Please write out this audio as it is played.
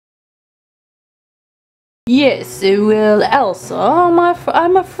Yes, well, Elsa,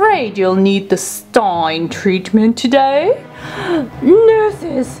 I'm afraid you'll need the Stein treatment today.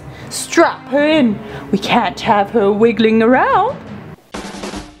 Nurses, strap her in. We can't have her wiggling around.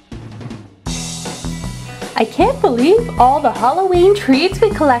 I can't believe all the Halloween treats we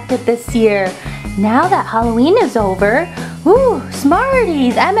collected this year. Now that Halloween is over, ooh,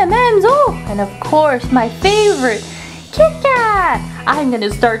 Smarties, M&Ms, oh, and of course my favorite, Kit Kat. I'm gonna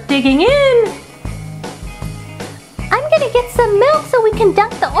start digging in. I'm gonna get some milk so we can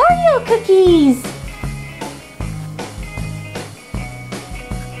dunk the Oreo cookies.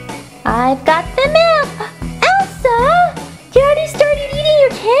 I've got the milk. Elsa, you already started eating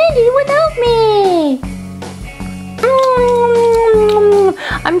your candy without me.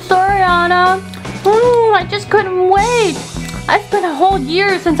 I'm sorry, Anna. I just couldn't wait. It's been a whole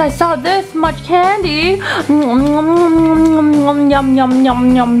year since I saw this much candy. Yum, yum,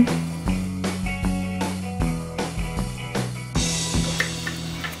 yum, yum.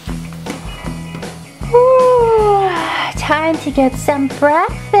 Time to get some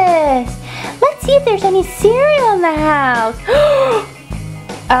breakfast. Let's see if there's any cereal in the house.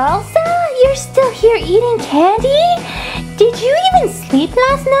 Elsa, you're still here eating candy? Did you even sleep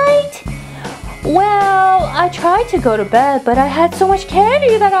last night? Well, I tried to go to bed, but I had so much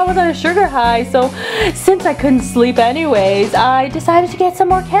candy that I was on a sugar high. So since I couldn't sleep anyways, I decided to get some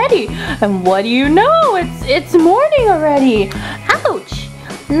more candy. And what do you know? It's morning already. Ouch!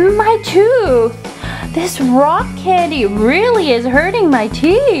 My tooth. This rock candy really is hurting my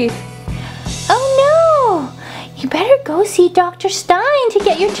teeth. Oh no! You better go see Dr. Stein to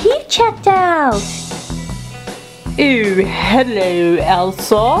get your teeth checked out. Oh, hello,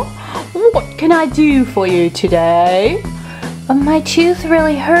 Elsa. What can I do for you today? My tooth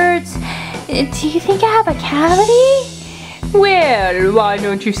really hurts. Do you think I have a cavity? Well, why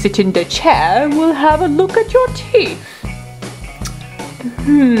don't you sit in the chair and we'll have a look at your teeth.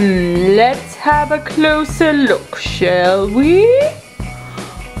 Let's have a closer look, shall we?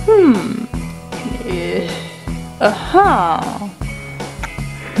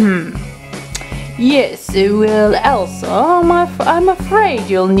 Yes, well, Elsa, I'm afraid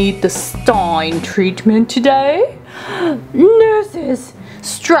you'll need the Stein treatment today. Nurses,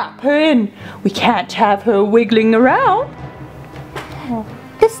 strap her in. We can't have her wiggling around.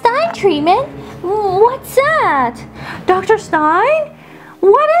 The Stein treatment? What's that? Dr. Stein?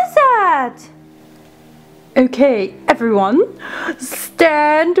 What is that? Okay, everyone,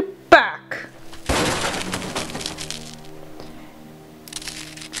 stand back.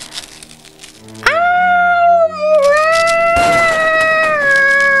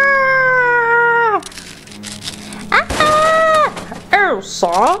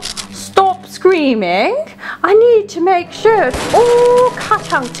 Elsa, stop screaming. I need to make sure it's all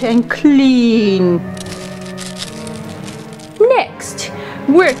cut out and clean. Next,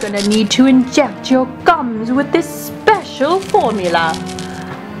 we're gonna need to inject your gums with this special formula.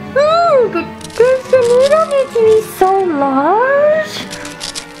 But does the needle need to be so large?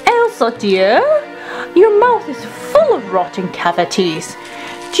 Elsa dear, your mouth is full of rotten cavities.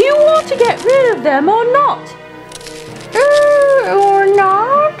 Do you want to get rid of them or not? Or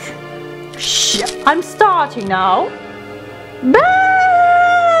not? Shh, I'm starting now. Bah!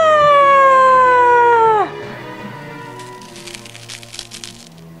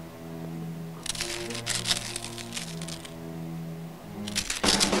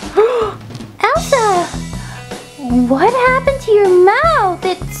 Elsa, what happened to your mouth?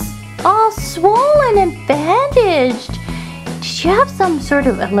 It's all swollen and bandaged. Did you have some sort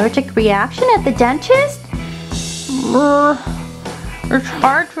of allergic reaction at the dentist? It's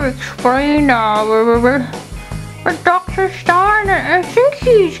hard to explain now. But Dr. Stein, I think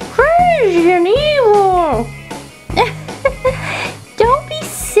he's crazy and evil. Don't be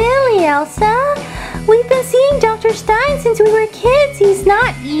silly, Elsa. We've been seeing Dr. Stein since we were kids. He's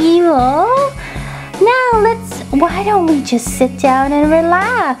not evil. Now why don't we just sit down and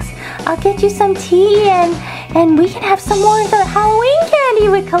relax? I'll get you some tea and we can have some more of the Halloween candy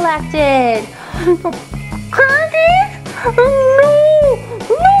we collected. Candy? No!